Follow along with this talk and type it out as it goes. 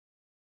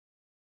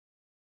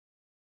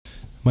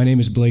My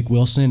name is Blake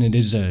Wilson. It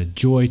is a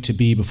joy to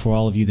be before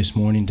all of you this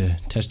morning to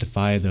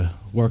testify the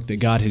work that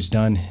God has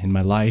done in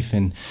my life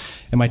and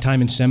my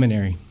time in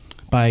seminary.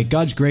 By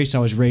God's grace, I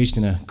was raised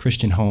in a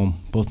Christian home.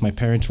 Both my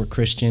parents were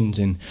Christians,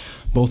 and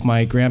both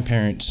my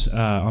grandparents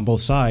on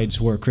both sides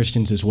were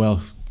Christians as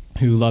well,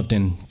 who loved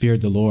and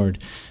feared the Lord.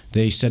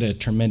 They set a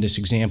tremendous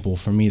example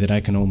for me that I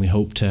can only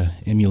hope to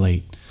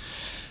emulate.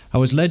 I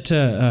was led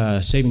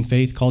to saving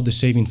faith, called to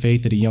saving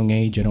faith at a young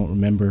age. I don't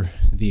remember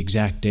the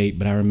exact date,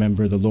 but I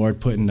remember the Lord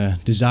putting a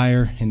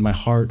desire in my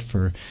heart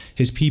for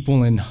His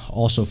people and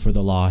also for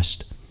the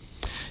lost.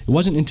 It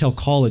wasn't until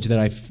college that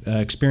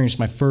I experienced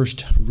my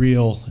first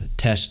real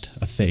test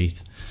of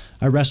faith.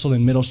 I wrestled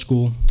in middle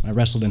school, I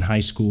wrestled in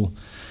high school,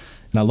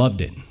 and I loved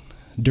it.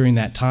 During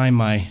that time,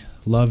 my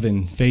love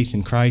and faith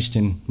in Christ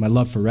and my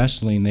love for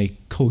wrestling, they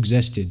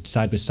coexisted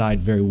side by side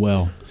very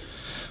well.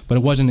 But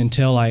it wasn't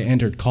until I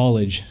entered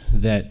college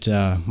that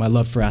my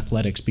love for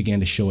athletics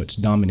began to show its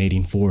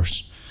dominating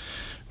force.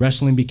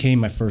 Wrestling became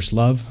my first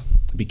love,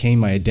 it became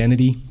my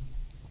identity,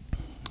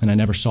 and I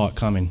never saw it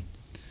coming.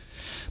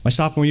 My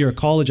sophomore year of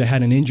college, I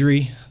had an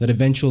injury that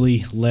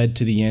eventually led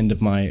to the end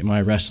of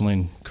my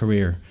wrestling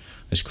career.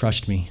 This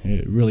crushed me.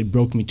 It really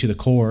broke me to the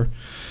core,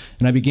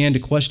 and I began to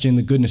question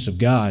the goodness of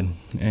God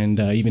and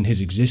even His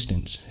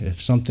existence.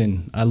 If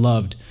something I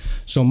loved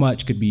so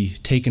much could be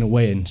taken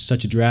away in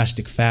such a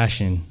drastic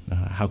fashion,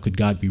 how could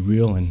God be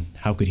real and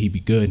how could He be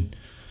good?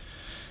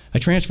 I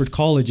transferred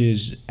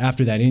colleges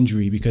after that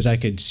injury because I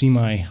could see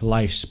my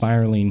life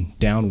spiraling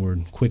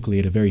downward quickly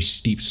at a very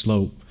steep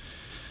slope.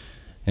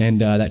 And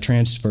that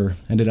transfer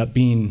ended up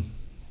being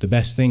the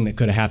best thing that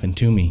could have happened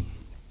to me.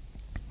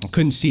 I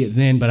couldn't see it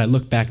then, but I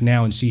look back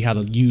now and see how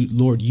the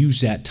Lord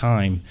used that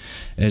time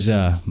as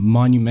a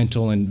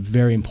monumental and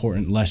very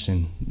important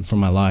lesson for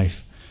my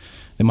life.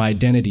 That my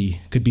identity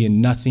could be in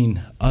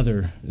nothing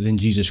other than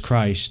Jesus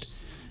Christ,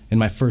 and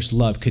my first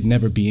love could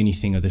never be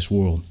anything of this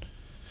world.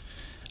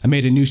 I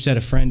made a new set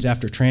of friends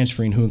after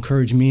transferring who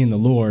encouraged me in the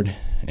Lord,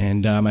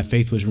 and my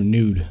faith was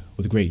renewed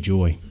with great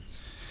joy.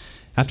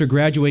 After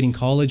graduating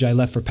college, I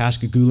left for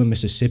Pascagoula,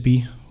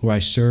 Mississippi, where I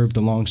served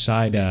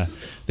alongside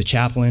the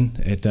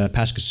chaplain at the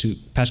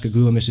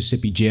Pascagoula,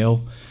 Mississippi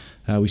jail.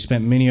 We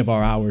spent many of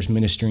our hours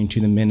ministering to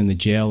the men in the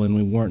jail, and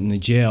when we weren't in the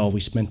jail, we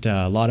spent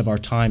a lot of our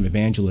time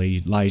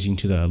evangelizing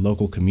to the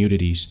local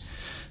communities.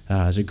 It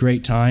was a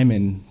great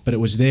time, but it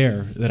was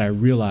there that I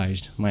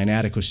realized my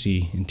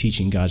inadequacy in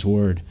teaching God's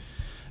Word.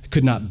 I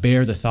could not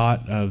bear the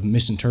thought of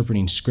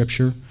misinterpreting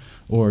Scripture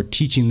or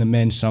teaching the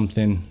men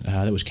something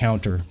that was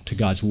counter to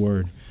God's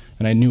Word.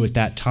 And I knew at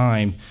that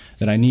time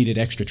that I needed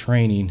extra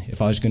training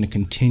if I was going to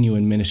continue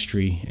in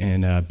ministry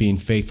and being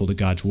faithful to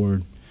God's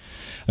Word.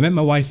 I met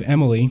my wife,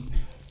 Emily,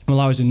 while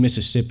I was in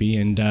Mississippi,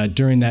 and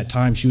during that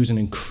time she was an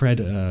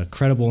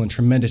incredible and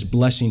tremendous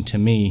blessing to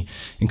me,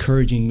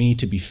 encouraging me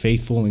to be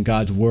faithful in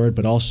God's Word,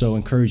 but also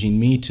encouraging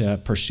me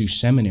to pursue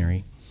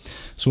seminary.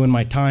 So when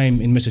my time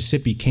in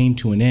Mississippi came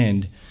to an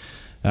end,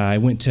 I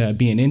went to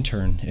be an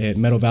intern at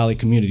Meadow Valley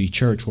Community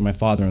Church where my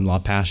father-in-law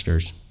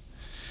pastors.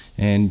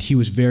 And he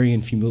was very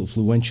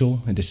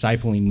influential in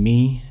discipling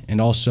me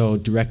and also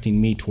directing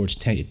me towards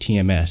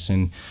TMS.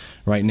 And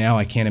right now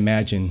I can't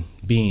imagine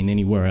being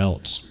anywhere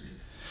else.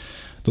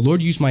 The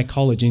Lord used my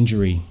college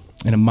injury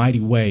in a mighty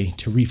way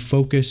to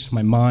refocus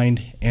my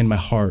mind and my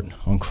heart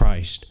on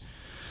Christ.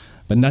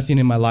 But nothing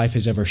in my life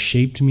has ever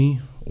shaped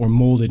me or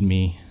molded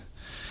me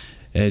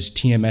as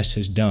TMS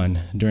has done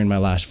during my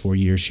last 4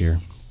 years here.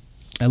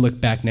 I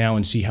look back now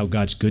and see how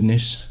God's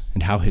goodness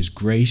and how His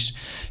grace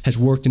has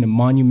worked in a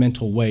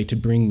monumental way to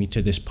bring me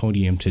to this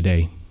podium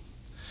today.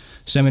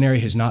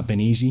 Seminary has not been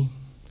easy.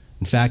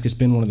 In fact, it's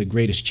been one of the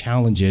greatest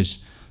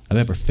challenges I've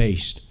ever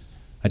faced.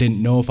 I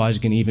didn't know if I was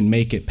going to even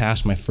make it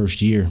past my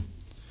first year.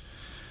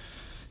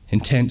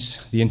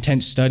 The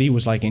intense study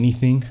was like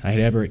anything I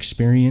had ever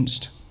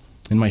experienced,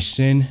 and my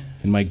sin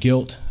and my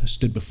guilt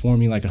stood before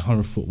me like a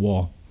 100-foot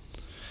wall.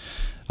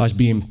 I was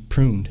being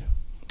pruned.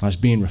 I was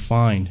being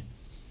refined.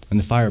 And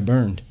the fire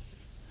burned.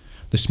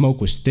 The smoke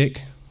was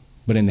thick,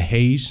 but in the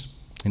haze,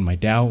 in my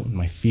doubt, in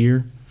my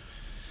fear,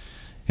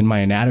 in my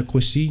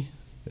inadequacy,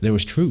 there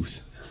was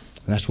truth.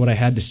 And that's what I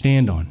had to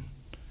stand on.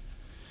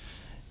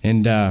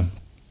 And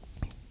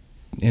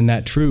in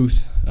that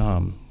truth,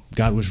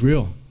 God was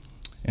real.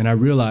 And I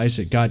realized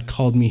that God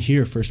called me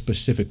here for a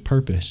specific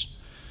purpose,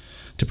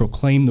 to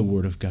proclaim the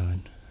Word of God.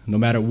 No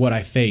matter what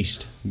I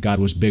faced, God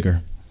was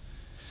bigger.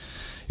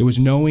 It was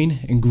knowing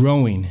and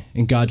growing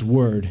in God's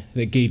Word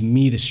that gave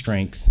me the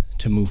strength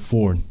to move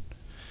forward.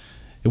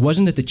 It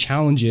wasn't that the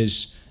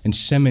challenges in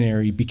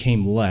seminary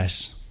became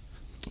less,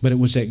 but it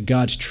was that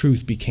God's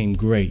truth became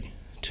great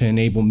to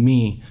enable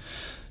me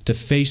to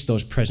face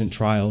those present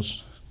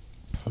trials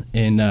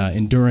in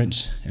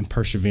endurance and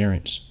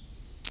perseverance.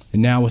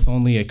 And now with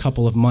only a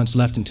couple of months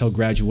left until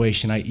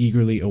graduation, I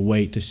eagerly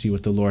await to see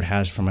what the Lord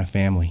has for my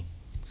family.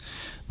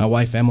 My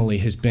wife, Emily,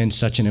 has been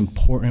such an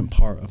important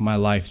part of my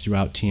life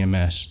throughout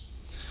TMS.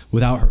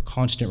 Without her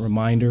constant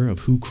reminder of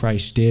who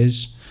Christ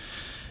is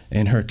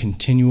and her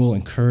continual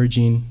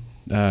encouraging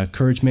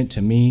encouragement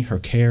to me, her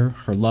care,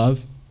 her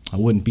love, I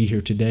wouldn't be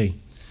here today.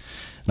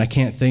 And I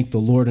can't thank the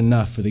Lord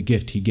enough for the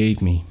gift he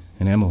gave me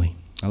and Emily.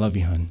 I love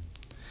you, hon.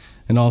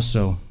 And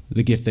also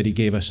the gift that he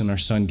gave us in our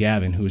son,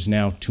 Gavin, who is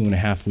now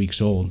 2.5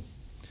 weeks old.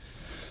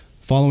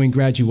 Following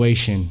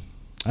graduation,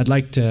 I'd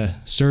like to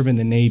serve in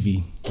the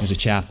Navy as a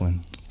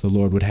chaplain, if the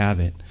Lord would have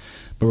it.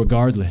 But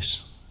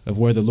regardless of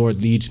where the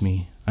Lord leads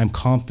me, I'm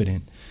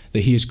confident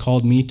that he has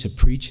called me to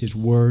preach his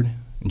word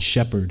and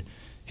shepherd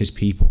his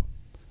people.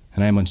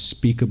 And I am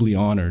unspeakably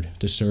honored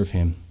to serve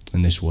him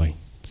in this way.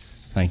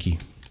 Thank you.